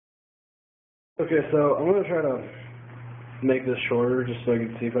Okay, so I'm gonna try to make this shorter just so I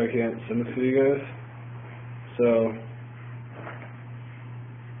can see if I can't send this to you guys. So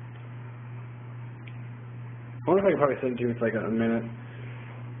I wonder if I can probably send it to you in like a minute.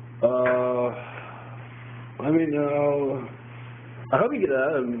 Let me know. I hope you get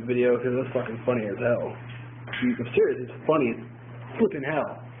out of the video because it's fucking funny as hell. I'm serious, it's funny as flipping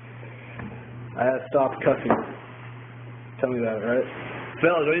hell. I have stopped cussing. Tell me that, right?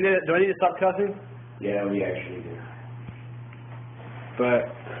 Fellas, do I need to stop cussing? Yeah, we actually do. But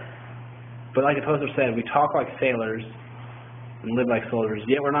like the poster said, we talk like sailors and live like soldiers.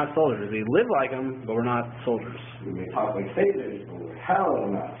 Yet we're not soldiers. We live like them, but we're not soldiers. We may talk like sailors, but we're hell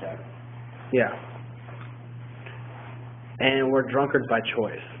not sailors. Yeah. And we're drunkards by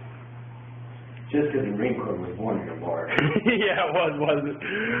choice. Just because the Marine Corps was born in a bar. Yeah, it was, wasn't it?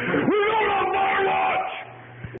 We don't know